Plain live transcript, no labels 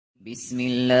بسم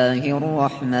الله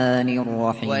الرحمن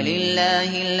الرحيم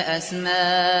ولله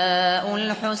الأسماء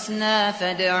الحسنى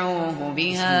فادعوه بها.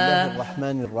 بسم الله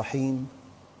الرحمن الرحيم.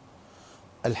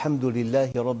 الحمد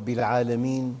لله رب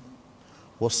العالمين،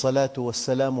 والصلاة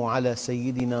والسلام على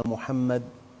سيدنا محمد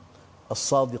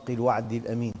الصادق الوعد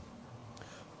الأمين.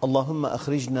 اللهم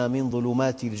أخرجنا من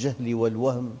ظلمات الجهل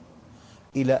والوهم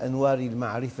إلى أنوار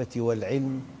المعرفة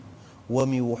والعلم،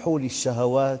 ومن وحول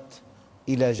الشهوات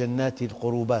إلى جنات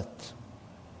القربات.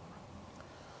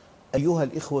 أيها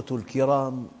الإخوة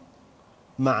الكرام،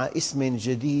 مع اسم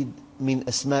جديد من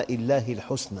أسماء الله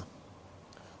الحسنى،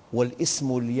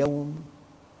 والاسم اليوم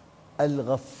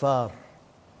الغفار.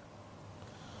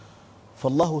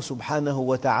 فالله سبحانه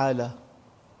وتعالى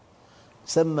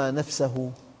سمى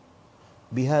نفسه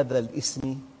بهذا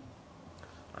الاسم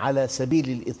على سبيل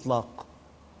الإطلاق،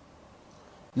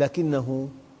 لكنه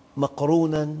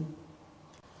مقرونا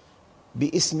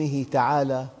باسمه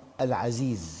تعالى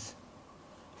العزيز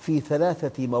في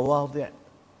 3 مواضع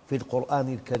في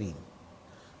القرآن الكريم،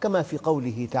 كما في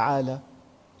قوله تعالى: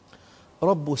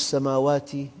 رب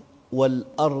السماوات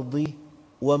والأرض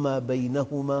وما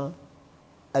بينهما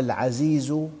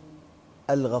العزيز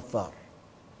الغفار.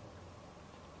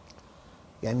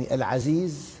 يعني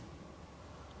العزيز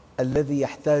الذي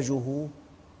يحتاجه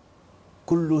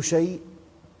كل شيء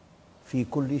في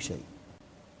كل شيء،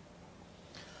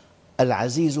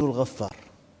 العزيز الغفار.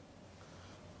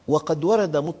 وقد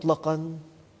ورد مطلقاً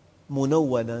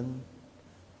منوّنا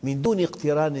من دون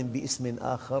اقتران باسم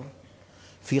آخر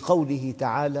في قوله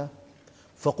تعالى: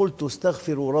 فقلت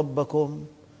استغفروا ربكم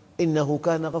إنه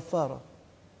كان غفارا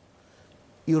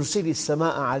يرسل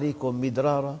السماء عليكم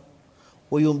مدرارا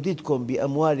ويمددكم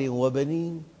بأموال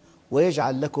وبنين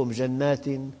ويجعل لكم جنات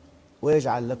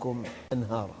ويجعل لكم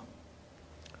أنهارا.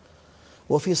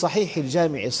 وفي صحيح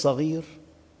الجامع الصغير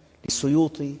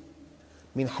للسيوطي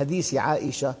من حديث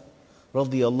عائشة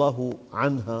رضي الله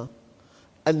عنها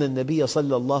أن النبي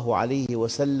صلى الله عليه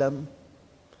وسلم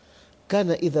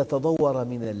كان إذا تضور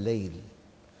من الليل،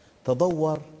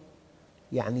 تضور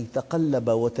يعني تقلب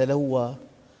وتلوى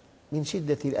من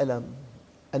شدة الألم.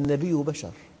 النبي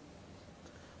بشر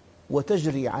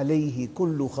وتجري عليه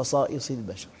كل خصائص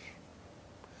البشر،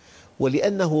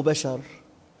 ولأنه بشر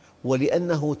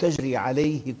ولأنه تجري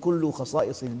عليه كل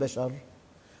خصائص البشر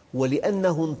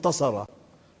ولأنه انتصر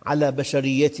على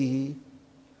بشريته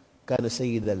كان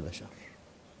سيد البشر.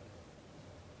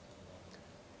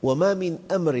 وما من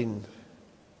أمر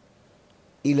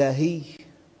إلهي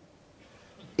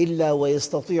إلا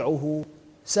ويستطيعه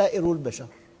سائر البشر.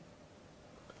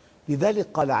 لذلك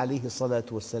قال عليه الصلاة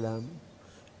والسلام: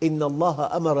 إن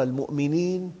الله أمر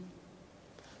المؤمنين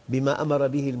بما أمر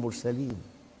به المرسلين.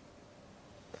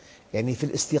 يعني في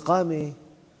الاستقامة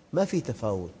ما في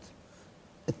تفاوت،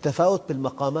 التفاوت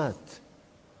بالمقامات.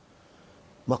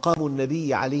 مقام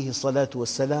النبي عليه الصلاة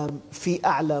والسلام في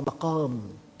أعلى مقام،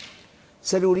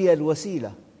 سلوا لي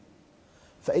الوسيلة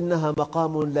فإنها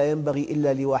مقام لا ينبغي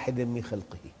إلا لواحد من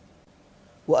خلقه،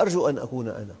 وأرجو أن أكون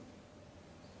أنا.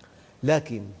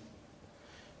 لكن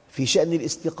في شأن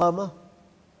الاستقامة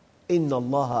إن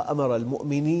الله أمر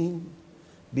المؤمنين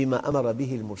بما أمر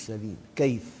به المرسلين.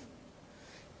 كيف؟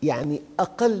 يعني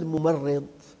أقل ممرض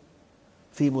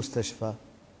في مستشفى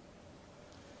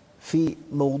في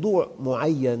موضوع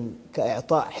معين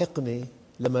كإعطاء حقنة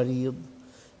لمريض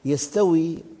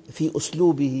يستوي في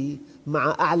أسلوبه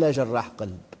مع أعلى جراح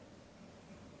قلب.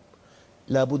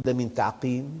 لا بد من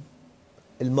تعقيم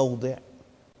الموضع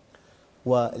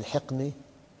والحقنة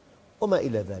وما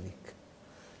إلى ذلك.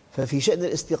 ففي شأن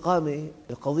الاستقامة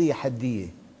القضية حدية.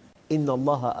 إن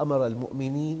الله أمر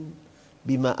المؤمنين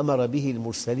بما أمر به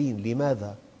المرسلين.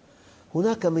 لماذا؟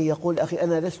 هناك من يقول: أخي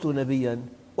أنا لست نبياً.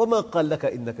 ومن قال لك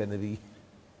إنك نبي؟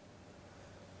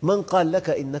 من قال لك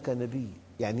إنك نبي؟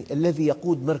 يعني الذي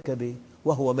يقود مركبة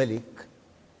وهو ملك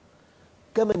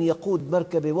كمن يقود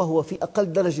مركبة وهو في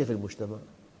أقل درجة في المجتمع.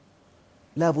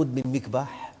 لا بد من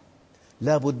مكبح،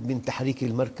 لا بد من تحريك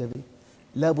المركبة،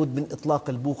 لا بد من إطلاق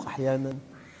البوق أحياناً.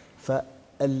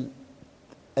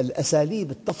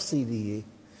 فالأساليب التفصيلية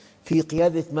في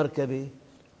قيادة مركبة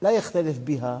لا يختلف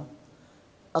بها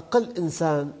أقل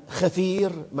إنسان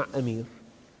خفير مع أمير.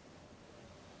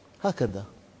 هكذا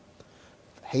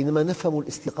حينما نفهم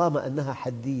الاستقامة أنها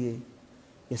حدية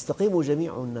يستقيم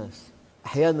جميع الناس.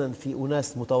 أحياناً في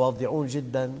أناس متواضعون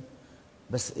جداً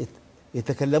بس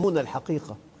يتكلمون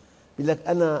الحقيقة، يقول لك: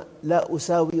 أنا لا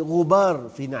أساوي غبار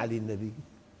في نعل النبي.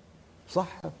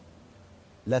 صح،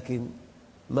 لكن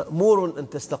مأمور أن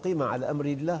تستقيم على أمر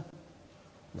الله.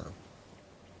 نعم.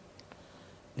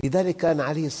 لذلك كان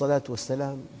عليه الصلاة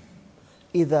والسلام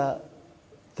إذا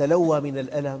تلوى من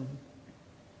الألم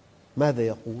ماذا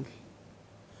يقول؟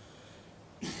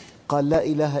 قال: لا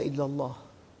إله إلا الله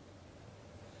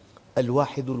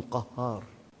الواحد القهار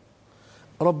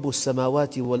رب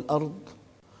السماوات والأرض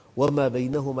وما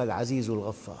بينهما العزيز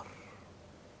الغفار.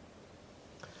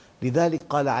 لذلك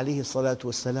قال عليه الصلاة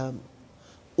والسلام: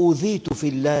 أوذيت في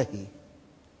الله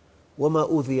وما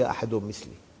أوذي أحد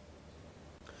مثلي،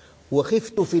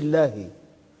 وخفت في الله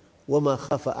وما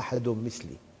خاف أحد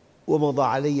مثلي، ومضى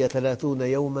علي 30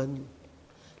 يوما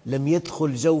لم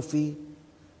يدخل جوفي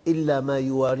إلا ما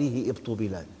يواريه إبط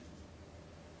بلال.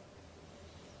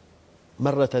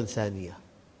 مرة ثانية: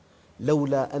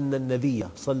 لولا أن النبي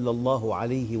صلى الله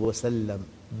عليه وسلم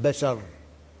بشر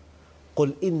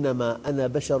قل إنما أنا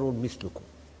بشر مثلكم.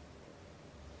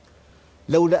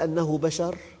 لولا أنه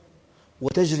بشر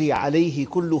وتجري عليه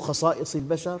كل خصائص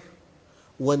البشر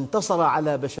وانتصر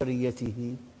على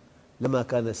بشريته لما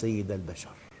كان سيد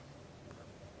البشر.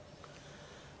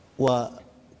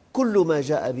 وكل ما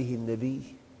جاء به النبي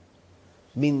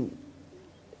من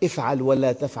افعل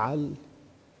ولا تفعل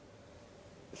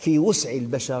في وسع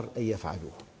البشر أن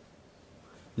يفعلوه،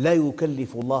 لا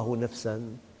يكلف الله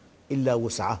نفساً إلا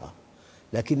وسعها،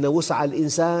 لكن وسع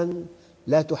الإنسان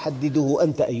لا تحدده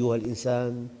أنت أيها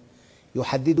الإنسان،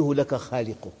 يحدده لك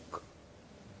خالقك.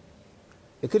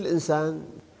 كل إنسان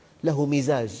له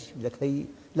مزاج، لك هي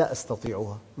لا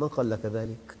أستطيعها، من قال لك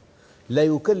ذلك؟ لا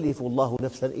يكلف الله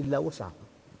نفساً إلا وسعها.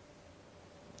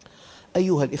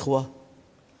 أيها الإخوة،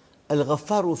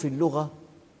 الغفار في اللغة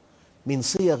من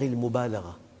صيغ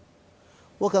المبالغة،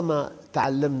 وكما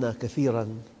تعلمنا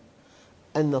كثيراً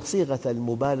أن صيغة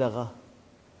المبالغة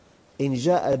إن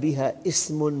جاء بها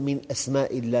اسم من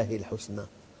أسماء الله الحسنى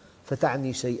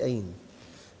فتعني شيئين: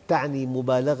 تعني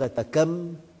مبالغة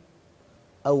كم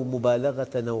أو مبالغة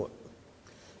نوع.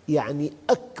 يعني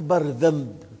أكبر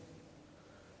ذنب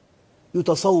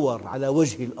يتصور على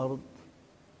وجه الأرض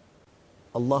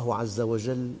الله عز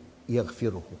وجل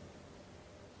يغفره.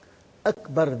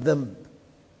 أكبر ذنب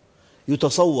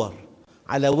يتصور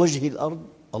على وجه الأرض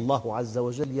الله عز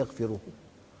وجل يغفره.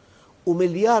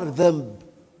 ومليار ذنب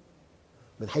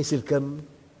من حيث الكم،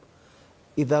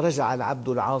 إذا رجع العبد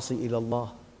العاصي إلى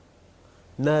الله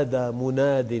نادى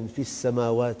مناد في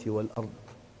السماوات والأرض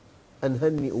أن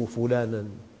هنئوا فلانا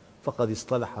فقد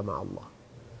اصطلح مع الله.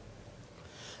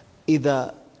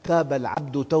 إذا تاب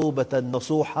العبد توبة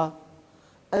نصوحة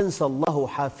أنسى الله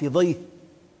حافظيه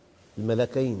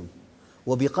الملكين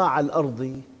وبقاع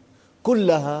الأرض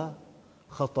كلها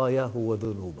خطاياه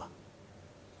وذنوبه.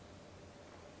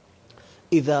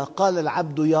 إذا قال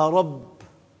العبد يا رب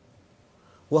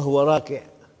وهو راكع،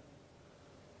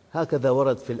 هكذا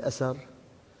ورد في الأثر،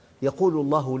 يقول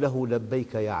الله له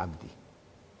لبيك يا عبدي.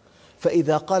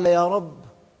 فإذا قال يا رب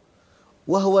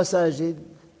وهو ساجد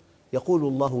يقول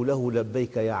الله له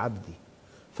لبيك يا عبدي.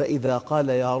 فإذا قال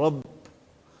يا رب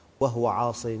وهو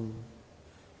عاص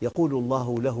يقول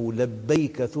الله له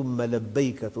لبيك ثم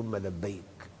لبيك ثم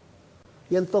لبيك،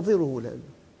 ينتظره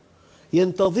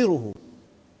ينتظره.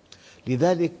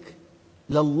 لذلك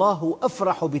لله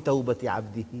أفرح بتوبة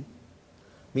عبده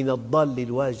من الضال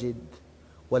الواجد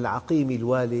والعقيم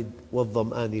الوالد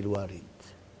والظمآن الوارد.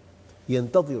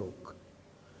 ينتظرك.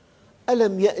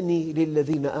 ألم يأني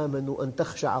للذين آمنوا أن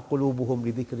تخشع قلوبهم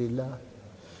لذكر الله؟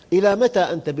 إلى متى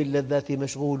أنت باللذات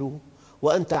مشغول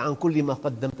وأنت عن كل ما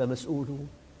قدمت مسؤول؟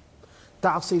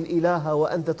 تعصي الإله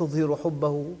وأنت تظهر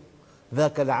حبه،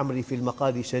 ذاك العمر في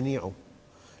المقال شنيع.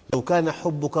 لو كان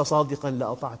حبك صادقا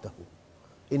لأطعته،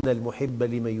 إن المحب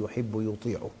لمن يحب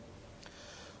يطيع.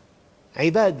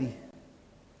 عبادي،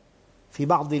 في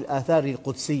بعض الآثار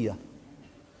القدسية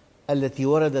التي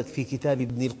وردت في كتاب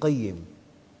ابن القيم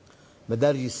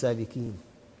مدارج السالكين: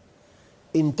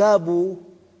 إن تابوا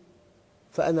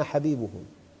فأنا حبيبهم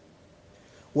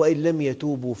وإن لم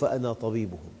يتوبوا فأنا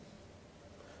طبيبهم،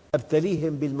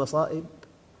 أبتليهم بالمصائب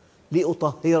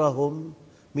لأطهرهم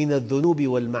من الذنوب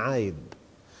والمعايب.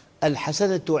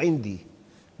 الحسنة عندي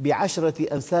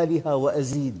ب10 أمثالها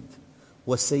وأزيد،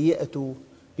 والسيئة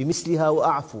بمثلها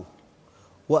وأعفو،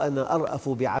 وأنا أرأف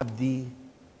بعبدي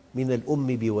من الأم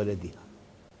بولدها.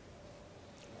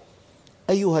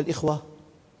 أيها الإخوة،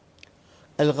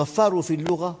 الغفار في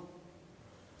اللغة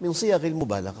من صيغ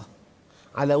المبالغة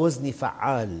على وزن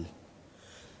فعال،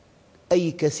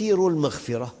 أي كثير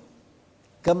المغفرة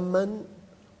كماً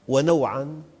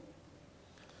ونوعاً.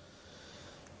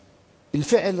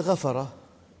 الفعل غفر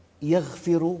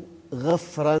يغفر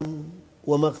غفراً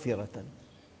ومغفرة،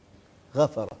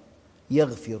 غفر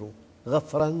يغفر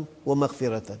غفراً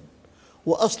ومغفرة.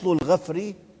 وأصل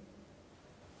الغفر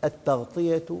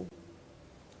التغطية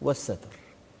والستر.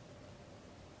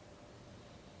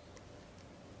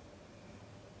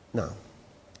 نعم.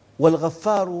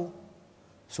 والغفار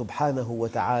سبحانه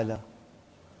وتعالى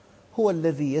هو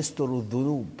الذي يستر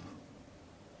الذنوب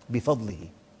بفضله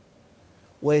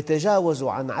ويتجاوز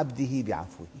عن عبده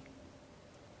بعفوه.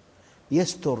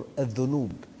 يستر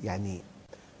الذنوب يعني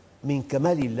من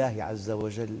كمال الله عز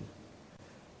وجل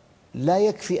لا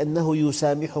يكفي أنه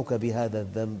يسامحك بهذا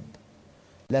الذنب،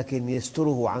 لكن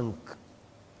يستره عنك.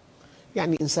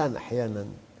 يعني إنسان أحياناً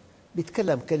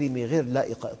يتكلم كلمة غير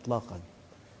لائقة إطلاقاً،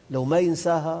 لو ما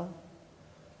ينساها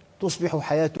تصبح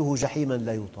حياته جحيماً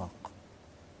لا يطاق.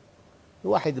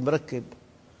 الواحد مركب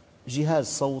جهاز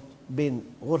صوت بين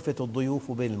غرفة الضيوف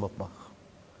وبين المطبخ،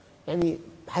 يعني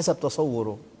حسب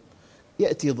تصوره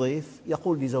يأتي ضيف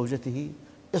يقول لزوجته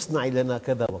اصنعي لنا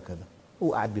كذا وكذا،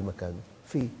 هو قاعد بمكانه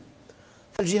فيه،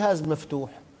 فالجهاز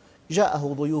مفتوح.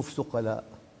 جاءه ضيوف ثقلاء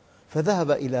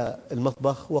فذهب إلى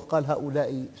المطبخ وقال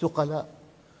هؤلاء ثقلاء،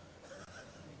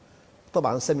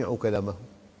 طبعا سمعوا كلامه.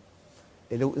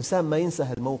 لو إنسان ما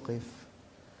ينسى الموقف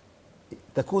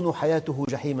تكون حياته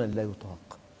جحيما لا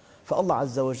يطاق. فالله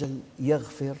عز وجل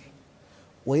يغفر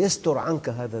ويستر عنك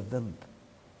هذا الذنب.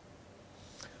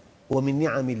 ومن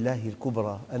نعم الله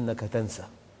الكبرى أنك تنسى.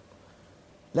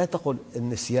 لا تقل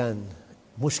النسيان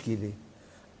مشكلة،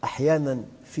 أحياناً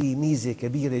في ميزة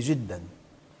كبيرة جداً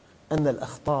أن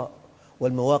الأخطاء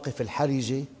والمواقف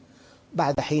الحرجة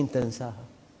بعد حين تنساها.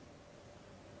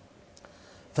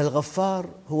 فالغفار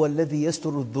هو الذي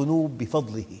يستر الذنوب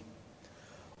بفضله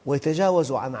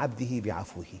ويتجاوز عن عبده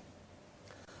بعفوه.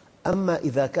 أما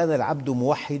إذا كان العبد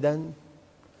موحداً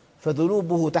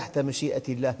فذنوبه تحت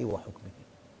مشيئة الله وحكمه.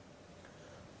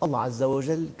 الله عز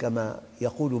وجل كما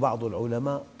يقول بعض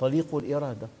العلماء طليق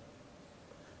الإرادة،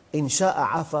 إن شاء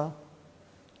عفا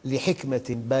لحكمة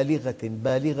بالغة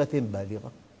بالغة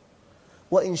بالغة،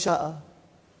 وإن شاء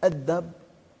أدب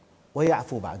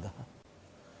ويعفو بعدها.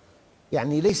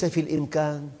 يعني ليس في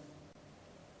الإمكان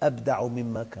أبدع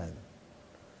مما كان.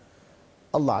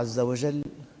 الله عز وجل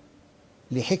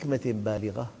لحكمة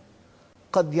بالغة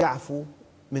قد يعفو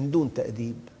من دون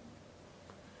تأديب،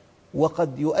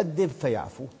 وقد يؤدب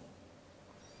فيعفو.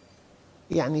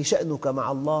 يعني شأنك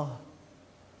مع الله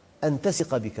أن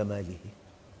تثق بكماله،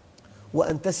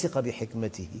 وأن تثق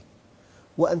بحكمته،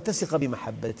 وأن تثق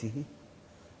بمحبته.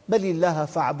 بل الله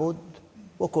فاعبد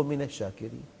وكن من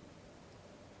الشاكرين.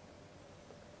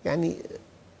 يعني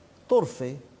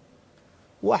طرفة،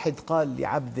 واحد قال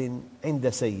لعبد عند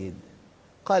سيد،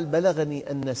 قال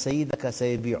بلغني أن سيدك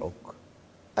سيبيعك.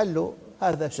 قال له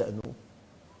هذا شأنه،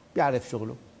 يعرف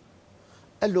شغله.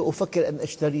 قال له أفكر أن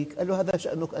أشتريك. قال له هذا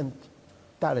شأنك أنت،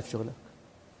 تعرف شغلك.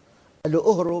 قال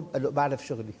له أهرب. قال له بعرف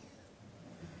شغلي.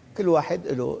 كل واحد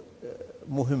له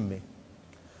مهمة،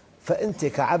 فأنت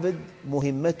كعبد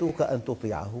مهمتك أن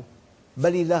تطيعه.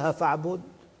 بل الله فاعبد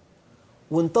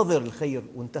وانتظر الخير،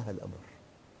 وانتهى الأمر.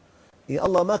 يعني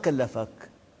الله ما كلفك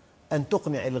أن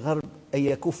تقنع الغرب أن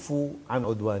يكفوا عن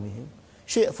عدوانهم،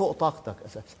 شيء فوق طاقتك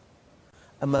أساساً.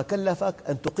 أما كلفك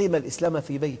أن تقيم الإسلام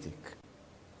في بيتك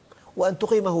وأن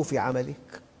تقيمه في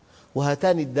عملك،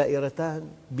 وهاتان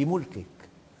الدائرتان بملكك.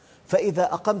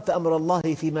 فإذا أقمت أمر الله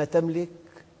فيما تملك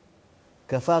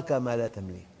كفاك ما لا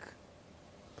تملك.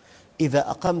 إذا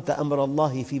أقمت أمر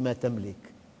الله فيما تملك،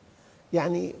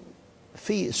 يعني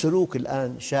في سلوك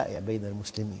الآن شائع بين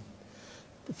المسلمين،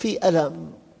 في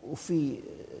ألم وفي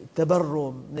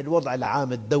تبرم من الوضع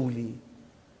العام الدولي.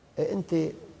 أنت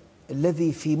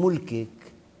الذي في ملكك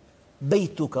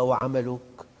بيتك وعملك،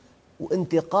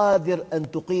 وأنت قادر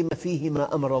أن تقيم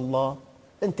فيهما أمر الله،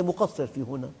 أنت مقصر في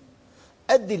هنا.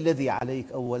 أدِ الذي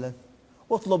عليك أولاً،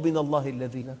 واطلب من الله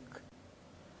الذي لك.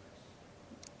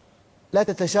 لا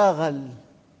تتشاغل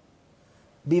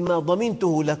بما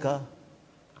ضمنته لك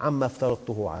عما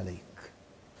افترضته عليك.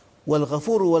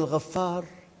 والغفور والغفار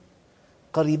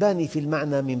قريبان في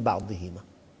المعنى من بعضهما،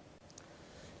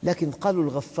 لكن قالوا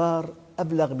الغفار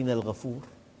أبلغ من الغفور.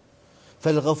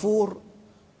 فالغفور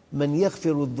من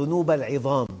يغفر الذنوب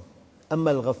العظام،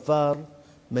 أما الغفار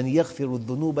من يغفر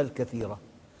الذنوب الكثيرة.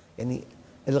 يعني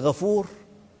الغفور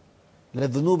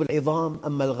للذنوب العظام،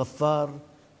 أما الغفار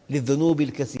للذنوب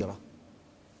الكثيرة.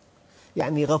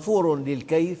 يعني غفور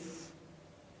للكيف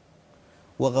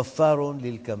وغفار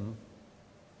للكم.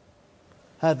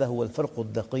 هذا هو الفرق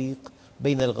الدقيق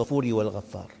بين الغفور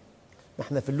والغفار.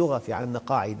 نحن في اللغة في عندنا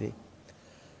قاعدة: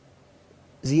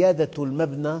 زيادة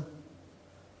المبنى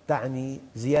تعني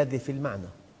زيادة في المعنى.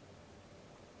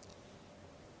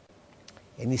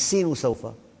 يعني السين وسوف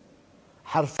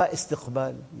حرفا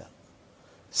استقبال، لا،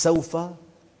 سوف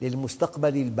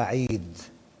للمستقبل البعيد،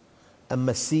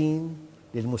 أما السين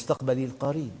للمستقبل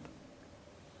القريب.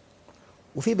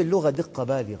 وفي باللغة دقة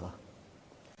بالغة،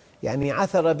 يعني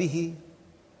عثر به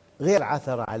غير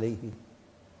عثر عليه.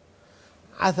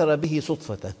 عثر به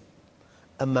صدفة،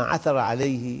 أما عثر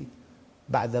عليه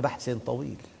بعد بحث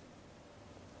طويل.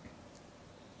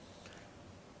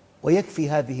 ويكفي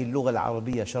هذه اللغة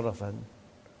العربية شرفاً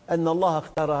أن الله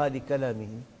اختارها لكلامه،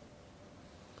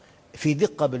 في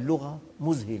دقة باللغة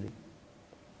مذهلة،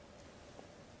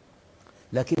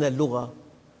 لكن اللغة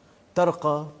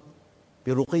ترقى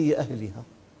برقي أهلها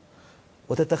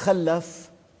وتتخلف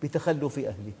بتخلف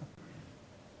أهلها.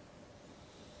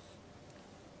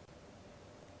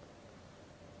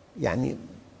 يعني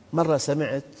مرة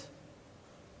سمعت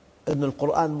أن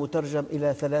القرآن مترجم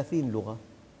إلى 30 لغة،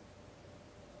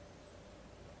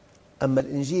 أما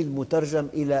الإنجيل مترجم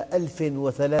إلى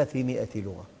 1300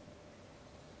 لغة،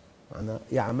 معنى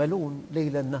يعملون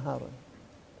ليلا نهارا.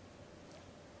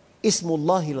 اسم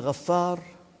الله الغفار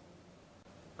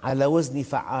على وزن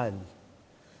فعال،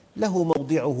 له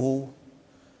موضعه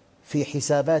في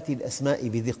حسابات الأسماء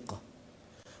بدقة،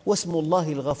 واسم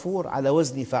الله الغفور على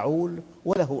وزن فعول،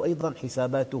 وله أيضا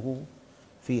حساباته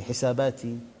في حسابات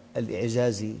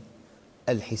الإعجاز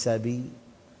الحسابي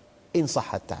إن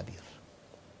صح التعبير.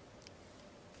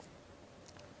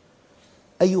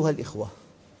 أيها الإخوة،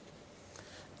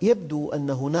 يبدو أن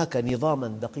هناك نظاماً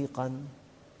دقيقاً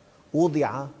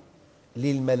وضع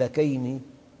للملكين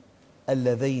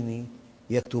اللذين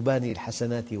يكتبان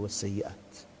الحسنات والسيئات،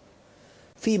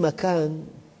 في مكان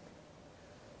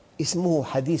اسمه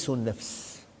حديث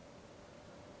النفس.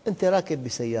 أنت راكب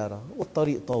بسيارة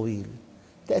والطريق طويل،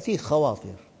 تأتيك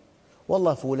خواطر،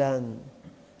 والله فلان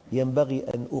ينبغي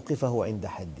أن أوقفه عند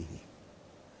حده،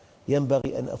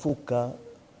 ينبغي أن أفك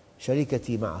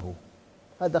شريكتي معه،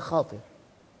 هذا خاطر.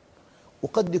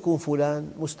 وقد يكون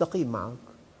فلان مستقيم معك،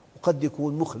 وقد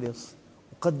يكون مخلص،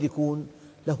 وقد يكون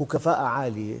له كفاءة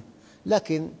عالية،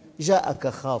 لكن جاءك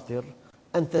خاطر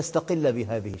أن تستقل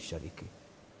بهذه الشركة،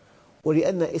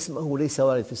 ولأن اسمه ليس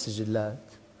وارد في السجلات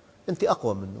أنت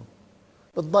أقوى منه،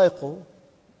 بتضايقه،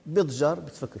 بيضجر،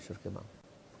 بتفك الشركة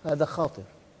معه، هذا خاطر،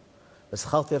 بس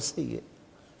خاطر سيء،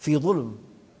 في ظلم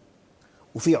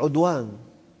وفي عدوان.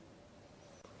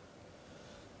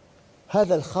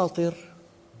 هذا الخاطر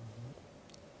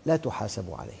لا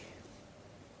تحاسب عليه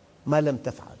ما لم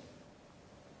تفعل،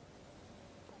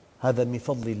 هذا من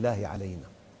فضل الله علينا.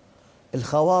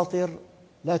 الخواطر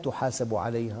لا تحاسب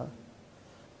عليها،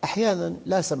 أحياناً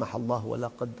لا سمح الله ولا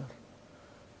قدر،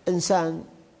 إنسان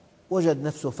وجد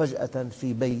نفسه فجأة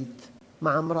في بيت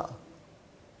مع امرأة،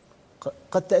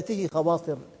 قد تأتيه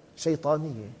خواطر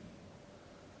شيطانية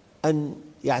أن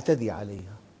يعتدي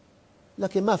عليها،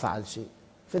 لكن ما فعل شيء،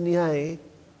 في النهاية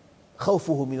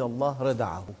خوفه من الله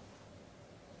ردعه.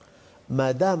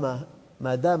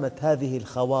 ما دامت هذه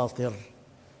الخواطر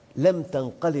لم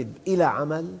تنقلب إلى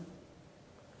عمل،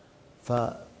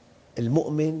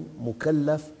 فالمؤمن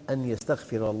مكلف أن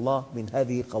يستغفر الله من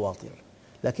هذه الخواطر،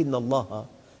 لكن الله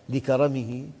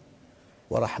لكرمه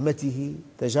ورحمته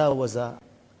تجاوز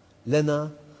لنا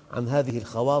عن هذه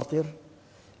الخواطر،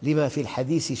 لما في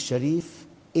الحديث الشريف: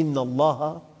 إن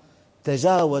الله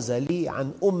تجاوز لي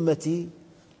عن أمتي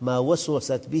ما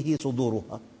وسوست به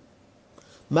صدورها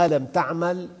ما لم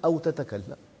تعمل أو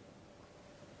تتكلم.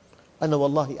 أنا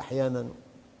والله أحياناً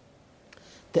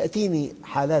تأتيني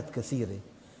حالات كثيرة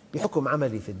بحكم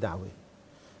عملي في الدعوة،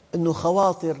 أنه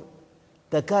خواطر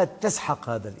تكاد تسحق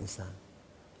هذا الإنسان،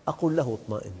 أقول له: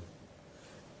 اطمئن،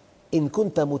 إن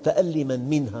كنت متألماً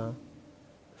منها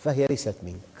فهي ليست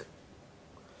منك.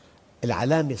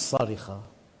 العلامة الصارخة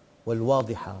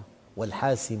والواضحة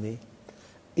والحاسمة: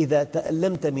 إذا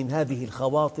تألمت من هذه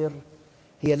الخواطر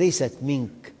هي ليست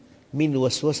منك، من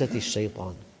وسوسة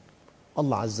الشيطان.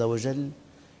 الله عز وجل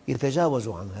يتجاوز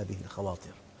عن هذه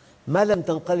الخواطر ما لم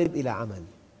تنقلب إلى عمل.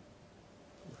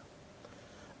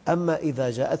 أما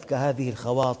إذا جاءتك هذه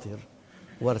الخواطر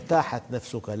وارتاحت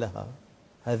نفسك لها،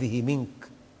 هذه منك،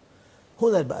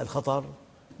 هنا بقى الخطر،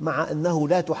 مع أنه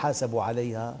لا تحاسب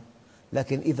عليها،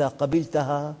 لكن إذا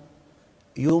قبلتها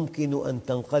يمكن أن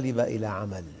تنقلب إلى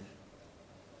عمل.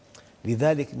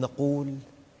 لذلك نقول: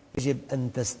 يجب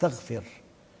أن تستغفر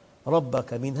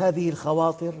ربك من هذه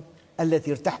الخواطر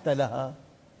التي ارتحت لها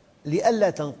لئلا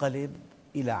تنقلب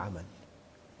إلى عمل.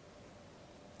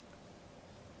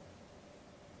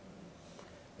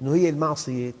 إنه هي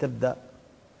المعصية تبدأ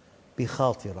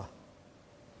بخاطرة،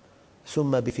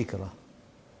 ثم بفكرة،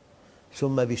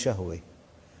 ثم بشهوة،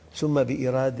 ثم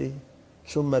بإرادة،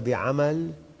 ثم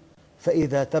بعمل،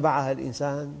 فإذا تبعها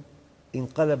الإنسان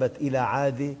انقلبت إلى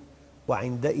عادة،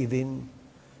 وعندئذ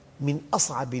من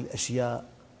أصعب الأشياء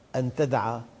أن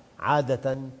تدع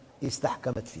عادة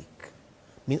استحكمت فيك،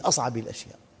 من أصعب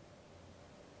الأشياء.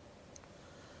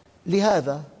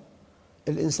 لهذا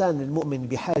الإنسان المؤمن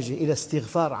بحاجة إلى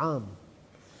استغفار عام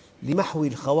لمحو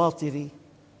الخواطر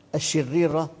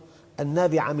الشريرة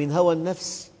النابعة من هوى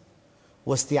النفس،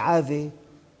 واستعاذة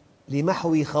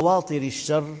لمحو خواطر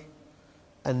الشر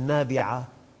النابعة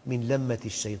من لمة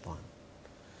الشيطان.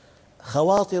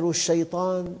 خواطر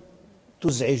الشيطان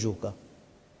تزعجك،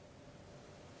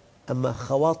 أما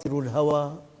خواطر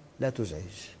الهوى لا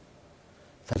تزعج،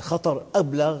 فالخطر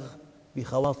أبلغ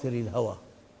بخواطر الهوى.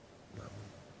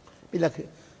 يقول لك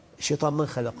الشيطان من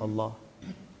خلق الله؟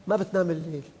 ما بتنام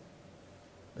الليل،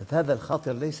 هذا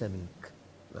الخاطر ليس منك،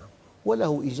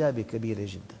 وله إجابة كبيرة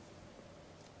جدا.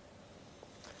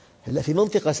 هلأ في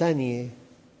منطقة ثانية،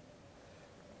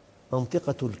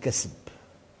 منطقة الكسب،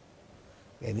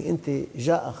 يعني أنت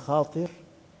جاء خاطر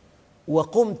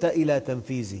وقمت إلى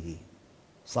تنفيذه،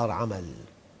 صار عمل.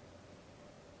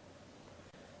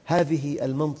 هذه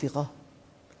المنطقة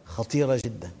خطيرة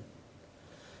جدا،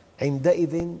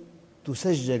 عندئذ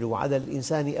تسجل على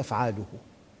الإنسان أفعاله،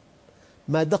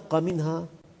 ما دق منها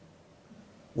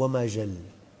وما جل،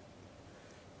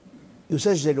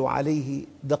 يسجل عليه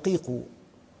دقيق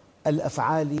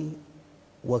الأفعال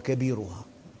وكبيرها.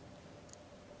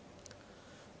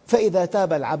 فإذا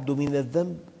تاب العبد من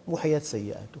الذنب محيت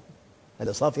سيئاته.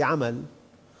 هذا صار في عمل،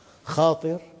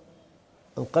 خاطر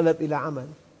انقلب إلى عمل،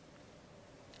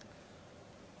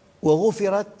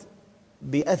 وغفرت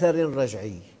بأثر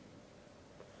رجعي.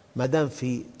 ما دام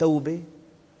في توبة،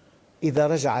 إذا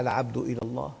رجع العبد إلى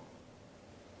الله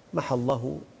محى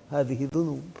الله هذه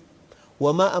الذنوب،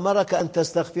 وما أمرك أن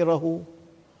تستغفره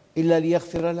إلا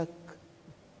ليغفر لك.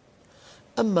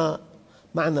 أما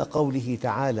معنى قوله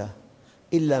تعالى: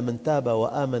 إلا من تاب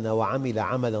وآمن وعمل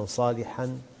عملا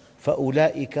صالحا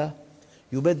فأولئك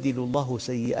يبدل الله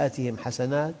سيئاتهم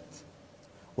حسنات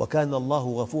وكان الله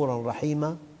غفورا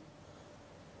رحيما،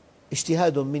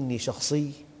 اجتهاد مني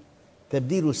شخصي،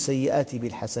 تبديل السيئات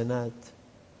بالحسنات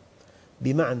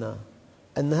بمعنى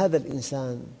أن هذا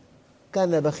الإنسان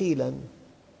كان بخيلا،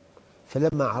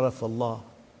 فلما عرف الله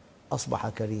أصبح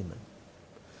كريما،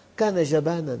 كان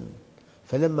جبانا،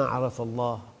 فلما عرف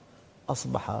الله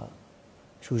أصبح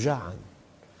شجاعا،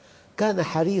 كان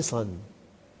حريصا،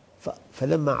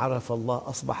 فلما عرف الله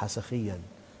أصبح سخيا.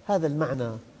 هذا المعنى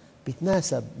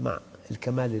يتناسب مع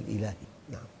الكمال الإلهي.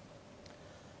 نعم.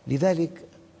 لذلك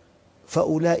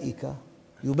فأولئك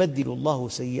يبدل الله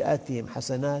سيئاتهم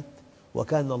حسنات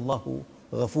وكان الله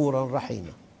غفورا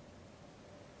رحيما.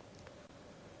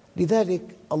 لذلك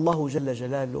الله جل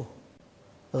جلاله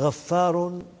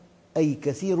غفار، أي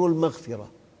كثير المغفرة،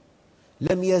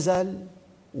 لم يزل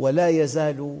ولا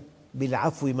يزال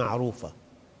بالعفو معروفا،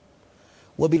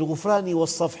 وبالغفران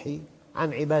والصفح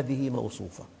عن عباده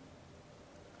موصوفا،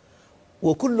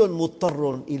 وكل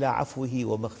مضطر إلى عفوه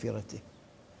ومغفرته،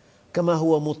 كما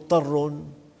هو مضطر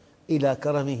إلى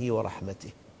كرمه ورحمته.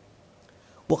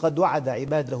 وقد وعد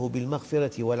عباده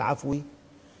بالمغفرة والعفو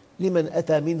لمن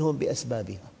أتى منهم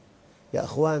بأسبابها. يا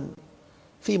أخوان،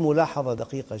 في ملاحظة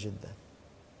دقيقة جدا،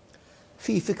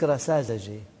 في فكرة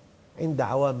ساذجة عند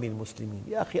عوام المسلمين: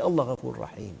 يا أخي الله غفور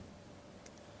رحيم،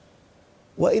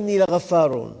 وإني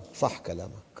لغفار. صح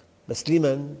كلامك، بس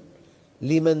لمن؟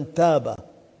 لمن تاب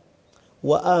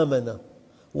وآمن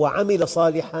وعمل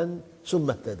صالحا ثم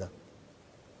اهتدى.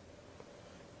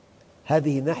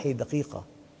 هذه ناحية دقيقة.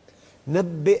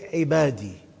 نبئ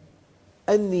عبادي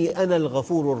أني أنا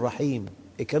الغفور الرحيم،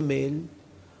 اكمل: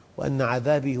 وأن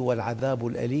عذابي هو العذاب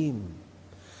الأليم.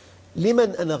 لمن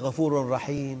أنا غفور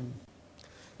رحيم؟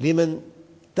 لمن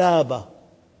تاب،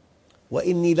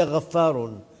 وإني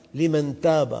لغفار لمن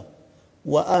تاب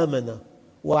وآمن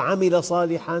وعمل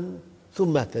صالحا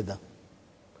ثم اهتدى.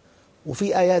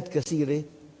 وفي آيات كثيرة: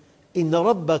 إن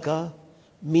ربك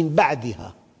من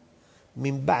بعدها،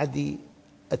 من بعد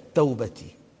التوبة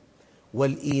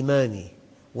والإيمان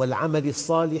والعمل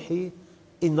الصالح،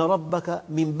 إن ربك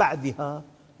من بعدها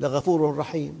لغفور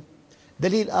رحيم.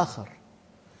 دليل آخر: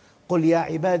 قل يا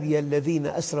عبادي الذين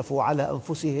أسرفوا على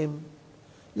أنفسهم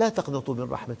لا تقنطوا من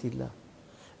رحمة الله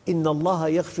إن الله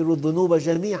يغفر الذنوب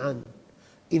جميعا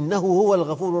إنه هو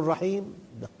الغفور الرحيم.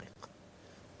 دقق: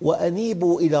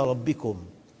 وأنيبوا إلى ربكم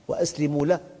وأسلموا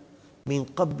له من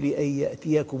قبل أن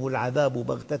يأتيكم العذاب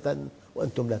بغتة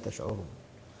وأنتم لا تشعرون.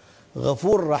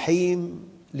 غفور رحيم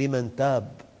لمن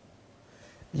تاب،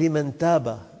 لمن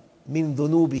تاب من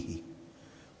ذنوبه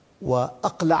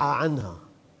وأقلع عنها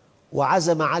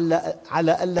وعزم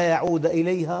على ألا يعود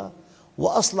إليها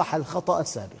وأصلح الخطأ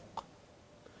السابق.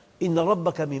 إن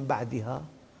ربك من بعدها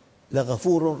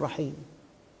لغفور رحيم.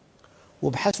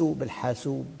 وابحثوا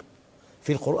بالحاسوب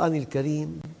في القرآن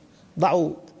الكريم،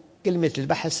 ضعوا كلمة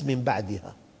البحث من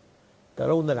بعدها،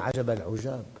 ترون العجب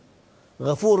العجاب.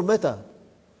 غفور متى؟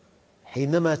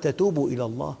 حينما تتوب إلى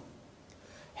الله،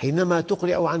 حينما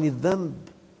تقلع عن الذنب،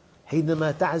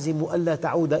 حينما تعزم ألا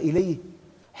تعود إليه،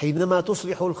 حينما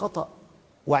تصلح الخطأ.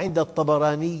 وعند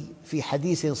الطبراني في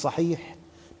حديث صحيح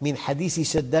من حديث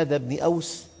شداد بن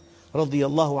أوس رضي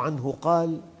الله عنه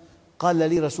قال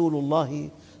لي رسول الله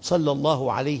صلى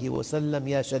الله عليه وسلم: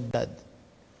 يا شداد،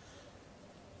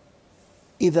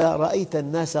 إذا رأيت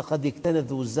الناس قد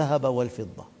اكتنزوا الذهب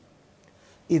والفضة،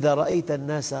 إذا رأيت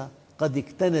الناس قد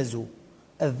اكتنزوا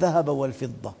الذهب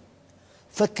والفضة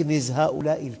فاكنز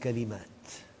هؤلاء الكلمات.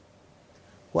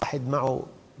 واحد معه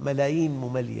ملايين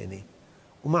مملينة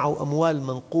ومعه أموال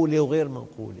منقولة وغير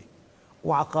منقولة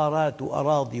وعقارات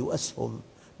وأراضي وأسهم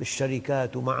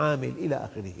بالشركات ومعامل إلى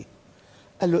آخره.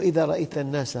 قال له: إذا رأيت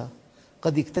الناس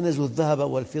قد اكتنزوا الذهب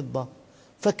والفضة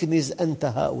فاكنز أنت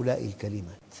هؤلاء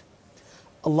الكلمات.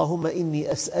 اللهم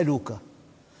إني أسألك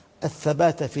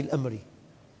الثبات في الأمر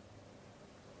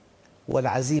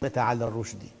والعزيمة على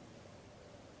الرشد،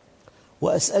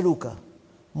 وأسألك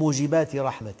موجبات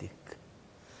رحمتك.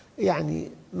 يعني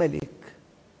ملك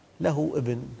له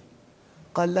ابن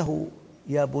قال له: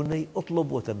 يا بني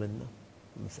اطلب وتمنى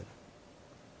مثلا.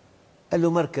 قال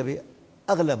له: مركبة،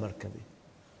 أغلى مركبة،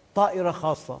 طائرة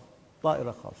خاصة،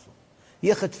 طائرة خاصة،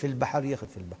 يخت في البحر، يخت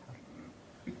في البحر.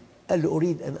 قال له: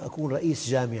 أريد أن أكون رئيس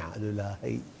جامعة. قال له: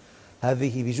 لا،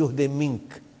 هذه بجهد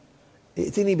منك،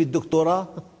 ائتني بالدكتوراه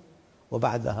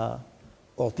وبعدها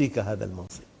أعطيك هذا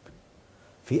المنصب.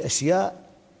 في أشياء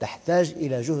تحتاج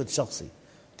إلى جهد شخصي.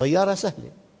 طيارة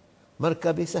سهلة،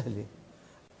 مركبة سهلة،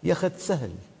 يخت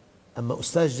سهل، أما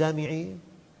أستاذ جامعي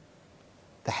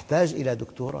تحتاج إلى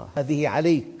دكتوراه. هذه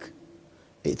عليك،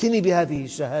 ائتني بهذه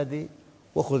الشهادة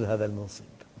وخذ هذا المنصب.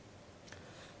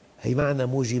 هي معنى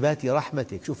موجبات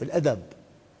رحمتك. شوف الأدب.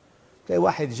 تلاقي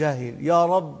واحد جاهل: يا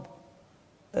رب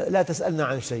لا تسألنا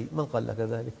عن شيء. من قال لك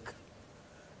ذلك؟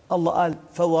 الله قال: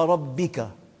 فوربك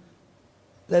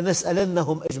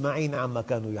لنسألنهم أجمعين عما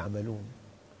كانوا يعملون.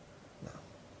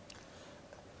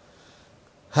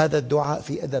 هذا الدعاء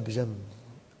في أدب جم.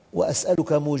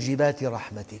 وأسألك موجبات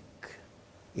رحمتك،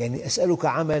 يعني أسألك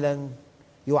عملا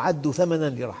يعد ثمنا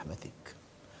لرحمتك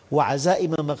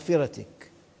وعزائم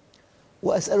مغفرتك.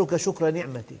 وأسألك شكر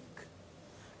نعمتك.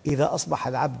 إذا أصبح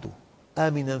العبد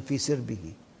آمنا في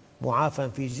سربه معافى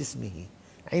في جسمه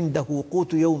عنده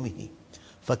قوت يومه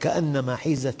فكأنما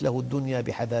حيزت له الدنيا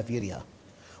بحذافيرها.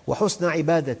 وحسن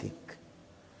عبادتك.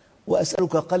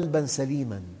 وأسألك قلبا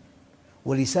سليما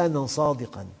ولسانا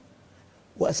صادقا.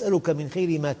 وأسألك من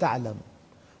خير ما تعلم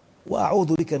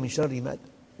وأعوذ بك من شر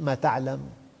ما تعلم،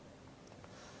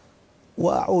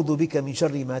 وأعوذ بك من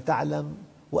شر ما تعلم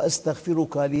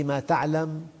وأستغفرك لما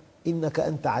تعلم إنك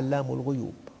أنت علام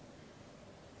الغيوب.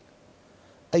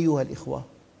 أيها الإخوة،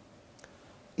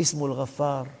 اسم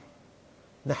الغفار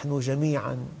نحن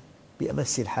جميعا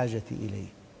بأمس الحاجة إليه.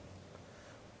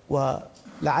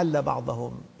 ولعل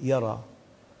بعضهم يرى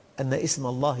أن اسم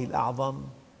الله الأعظم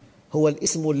هو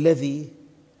الاسم الذي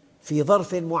في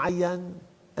ظرف معين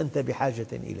أنت بحاجة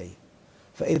إليه.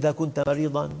 فإذا كنت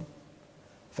مريضا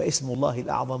فاسم الله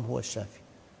الأعظم هو الشافي،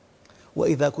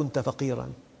 وإذا كنت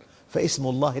فقيرا فاسم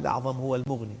الله الأعظم هو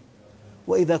المغني،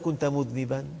 وإذا كنت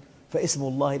مذنبا فاسم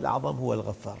الله الأعظم هو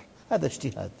الغفار. هذا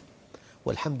اجتهاد،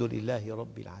 والحمد لله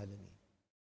رب العالمين.